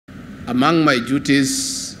Among my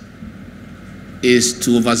duties is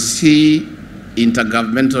to oversee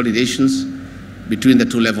intergovernmental relations between the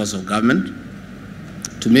two levels of government,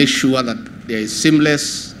 to make sure that there is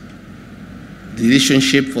seamless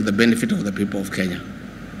relationship for the benefit of the people of Kenya.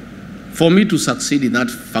 For me to succeed in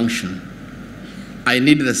that function, I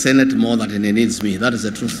need the Senate more than it needs me. That is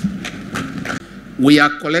the truth. We are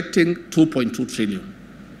collecting 2.2 trillion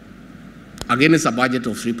against a budget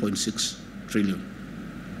of 3.6 trillion.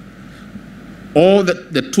 All the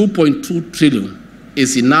 2.2 trillion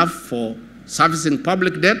is enough for servicing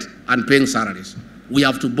public debt and paying salaries. We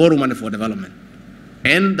have to borrow money for development.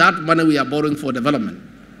 And that money we are borrowing for development,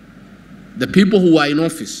 the people who are in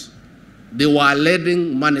office, they were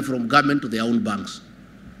lending money from government to their own banks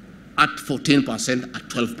at 14%, at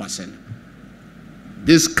 12%.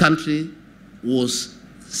 This country was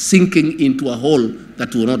sinking into a hole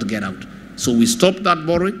that will not get out. So we stopped that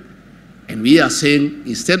borrowing, and we are saying,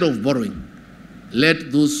 instead of borrowing,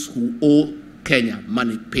 let those who owe Kenya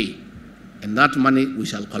money pay. And that money we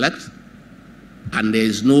shall collect, and there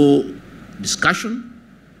is no discussion,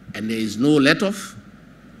 and there is no let-off,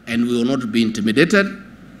 and we will not be intimidated,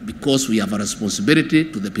 because we have a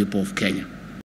responsibility to the people of Kenya.